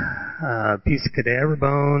a piece of cadaver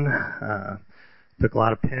bone, took a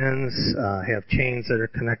lot of pins. I have chains that are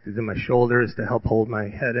connected to my shoulders to help hold my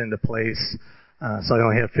head into place. So I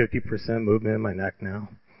only have 50% movement in my neck now.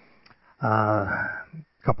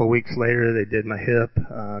 A couple of weeks later, they did my hip,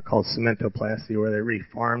 called cementoplasty, where they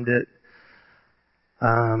reformed it.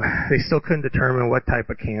 They still couldn't determine what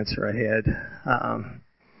type of cancer I had.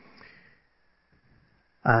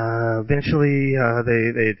 Eventually,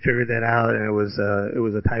 they had figured that out, and it was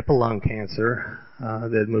a type of lung cancer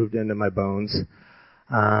that had moved into my bones.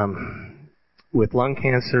 With lung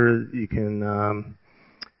cancer, you can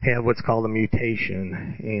have what's called a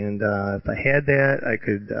mutation. And if I had that, I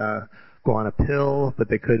could go on a pill, but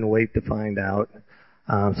they couldn't wait to find out.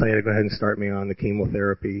 So I had to go ahead and start me on the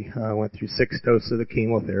chemotherapy. I went through 6 doses of the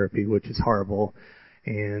chemotherapy, which is horrible.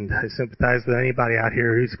 And I sympathize with anybody out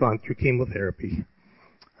here who's gone through chemotherapy.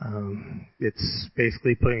 It's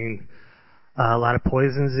basically putting a lot of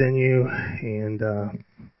poisons in you, and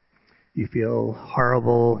you feel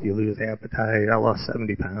horrible. You lose appetite. I lost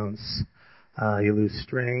 70 pounds. You lose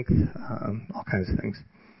strength, all kinds of things.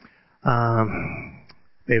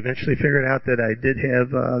 They eventually figured out that I did have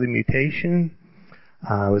the mutation.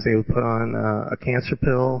 I was able to put on a cancer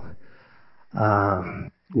pill,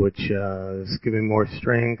 which is giving more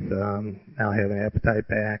strength. Now I have an appetite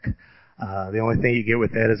back. The only thing you get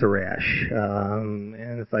with that is a rash.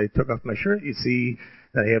 And if I took off my shirt, you'd see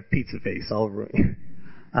that I have pizza face all over me.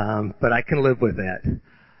 But I can live with that.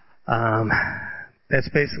 That's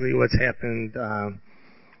basically what's happened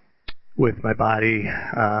with my body.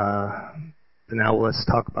 But now let's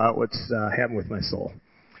talk about what's happened with my soul.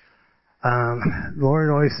 The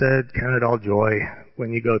Lord always said, count it all joy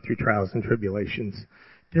when you go through trials and tribulations.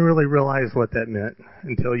 Didn't really realize what that meant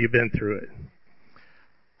until you've been through it.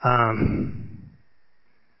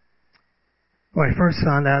 When I first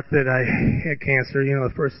found out that I had cancer,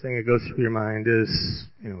 the first thing that goes through your mind is,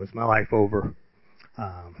 is my life over?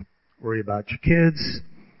 Worry about your kids,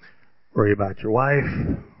 worry about your wife,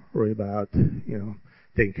 worry about,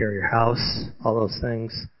 taking care of your house, all those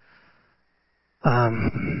things.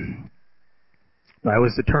 But I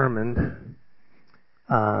was determined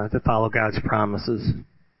to follow God's promises.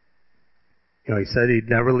 He said He'd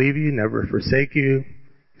never leave you, never forsake you.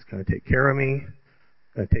 He's going to take care of me,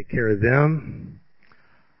 going to take care of them.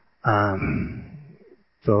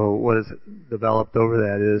 So what has developed over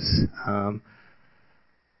that is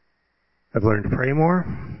I've learned to pray more.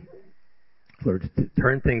 I've learned to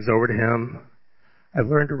turn things over to Him. I've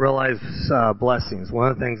learned to realize blessings. One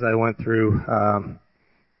of the things I went through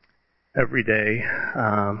every day,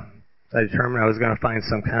 I determined I was going to find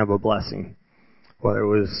some kind of a blessing. Whether it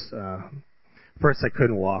was, first I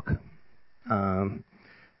couldn't walk.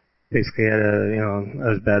 Basically I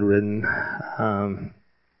was bedridden.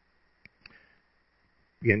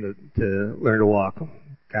 Began to learn to walk.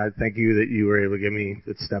 God, thank you that you were able to give me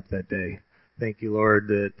that step that day. Thank you, Lord,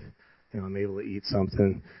 that I'm able to eat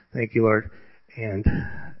something. Thank you, Lord. And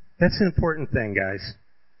that's an important thing, guys.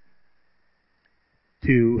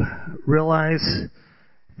 To realize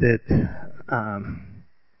that,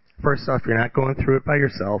 first off, you're not going through it by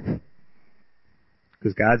yourself,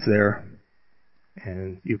 because God's there,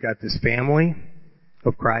 and you've got this family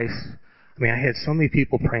of Christ. I had so many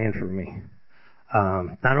people praying for me,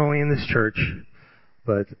 not only in this church,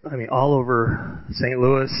 but all over St.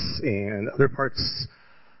 Louis and other parts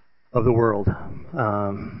of the world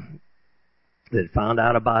that found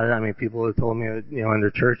out about it. People have told me that, in their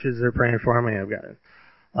churches they're praying for me. I've got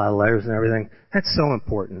a lot of letters and everything. That's so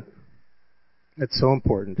important. That's so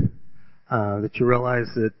important that you realize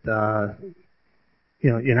that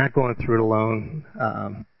you're not going through it alone.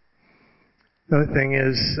 The other thing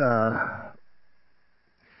is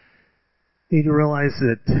you need to realize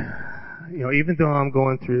that even though I'm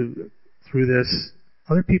going through this,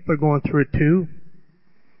 other people are going through it too.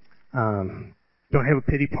 Don't have a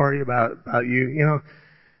pity party about you.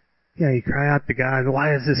 You cry out to God,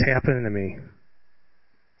 why is this happening to me?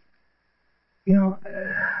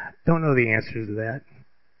 Don't know the answers to that.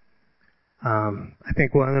 I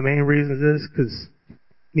think one of the main reasons is because you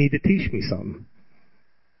need to teach me something.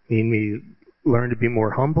 You need me to learn to be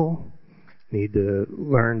more humble. Need to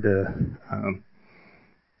learn to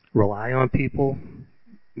rely on people.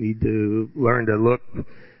 Need to learn to look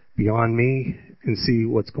beyond me and see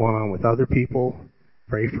what's going on with other people.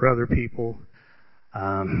 Pray for other people.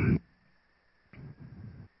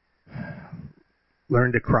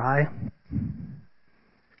 Learn to cry.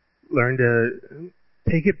 Learn to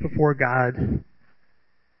take it before God.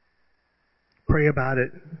 Pray about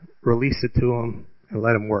it. Release it to Him and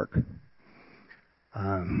let Him work.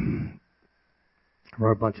 I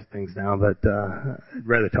wrote a bunch of things down, but I'd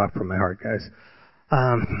rather talk from my heart, guys.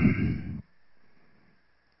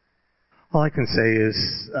 All I can say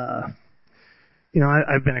is,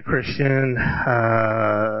 I've been a Christian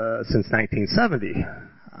since 1970.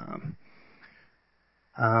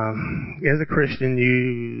 As a Christian,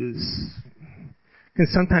 you can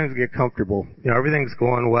sometimes get comfortable. Everything's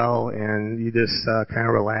going well, and you just kind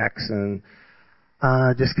of relax and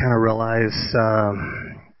just kind of realize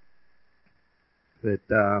that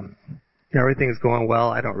everything's going well.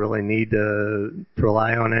 I don't really need to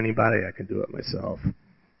rely on anybody. I can do it myself.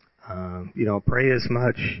 Pray as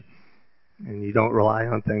much. and you don't rely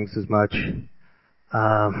on things as much.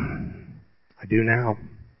 I do now.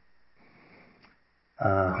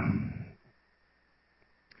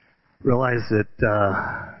 Realize that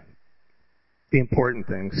the important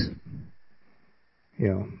things,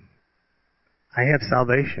 I have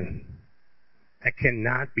salvation. That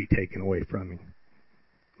cannot be taken away from me.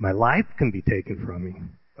 My life can be taken from me,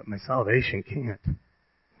 but my salvation can't.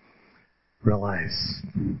 Realize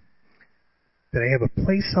that I have a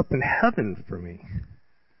place up in heaven for me.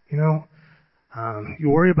 You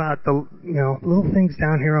worry about the little things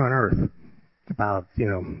down here on earth, about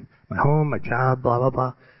my home, my job, blah blah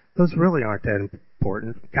blah. Those really aren't that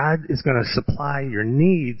important. God is going to supply your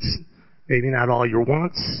needs, maybe not all your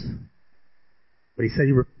wants, but He said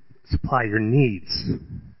He would supply your needs.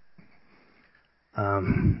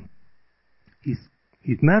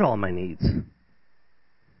 He's met all my needs.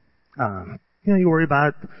 You worry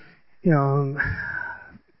about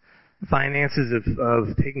finances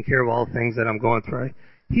of taking care of all the things that I'm going through.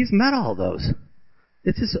 He's met all those.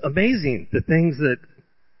 It's just amazing the things that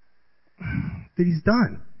He's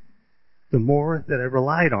done. The more that I've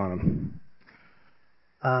relied on Him.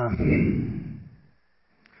 I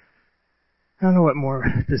don't know what more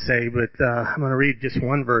to say, but I'm going to read just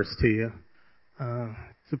one verse to you. It's an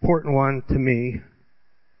important one to me.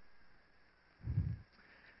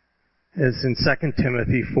 It's in 2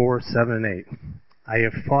 Timothy 4, 7, and 8. I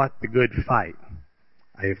have fought the good fight.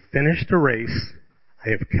 I have finished the race. I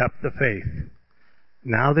have kept the faith.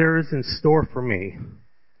 Now there is in store for me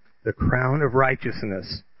the crown of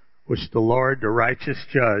righteousness, which the Lord, the righteous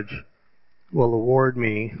judge, will award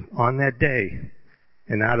me on that day,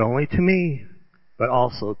 and not only to me, but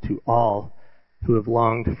also to all who have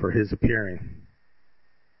longed for His appearing.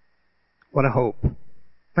 What a hope.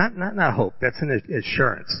 Not hope, that's an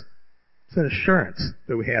assurance. It's an assurance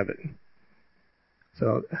that we have it.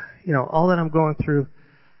 So, all that I'm going through,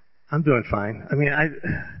 I'm doing fine. I mean, I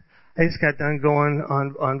just got done going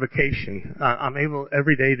on vacation. I'm able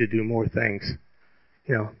every day to do more things.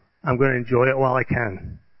 I'm going to enjoy it while I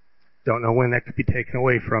can. Don't know when that could be taken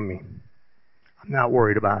away from me. I'm not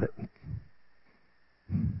worried about it.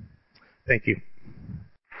 Thank you.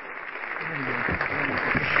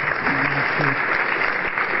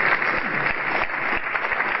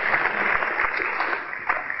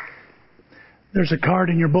 There's a card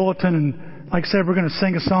in your bulletin, and like I said, we're going to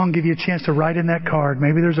sing a song, give you a chance to write in that card.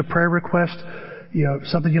 Maybe there's a prayer request,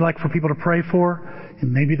 something you'd like for people to pray for,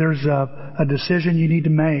 and maybe there's a decision you need to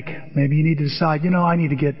make. Maybe you need to decide, I need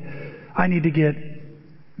to get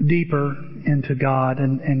deeper into God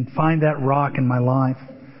and find that rock in my life.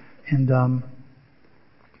 And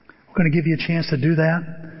we're going to give you a chance to do that.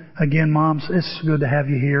 Again, moms, it's good to have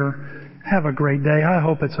you here. Have a great day. I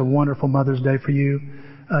hope it's a wonderful Mother's Day for you.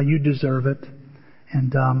 You deserve it.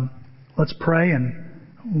 And let's pray, and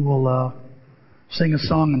we'll sing a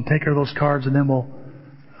song and take care of those cards, and then we'll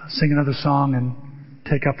sing another song and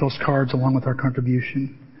take up those cards along with our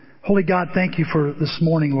contribution. Holy God, thank you for this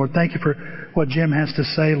morning, Lord. Thank you for what Jim has to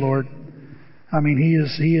say, Lord. I mean,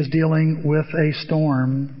 he is dealing with a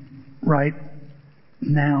storm right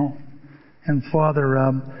now. And Father,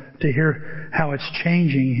 to hear how it's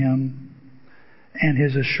changing him and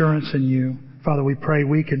his assurance in you, Father, we pray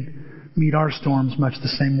we can meet our storms much the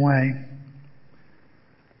same way.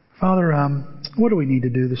 Father, what do we need to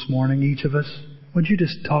do this morning, each of us? Would you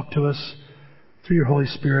just talk to us through your Holy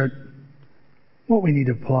Spirit what we need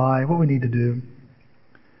to apply, what we need to do?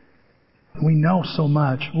 We know so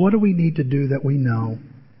much. What do we need to do that we know?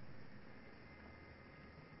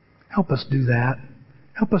 Help us do that.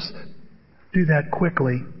 Help us do that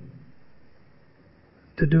quickly,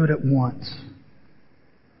 to do it at once.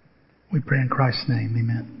 We pray in Christ's name.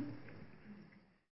 Amen.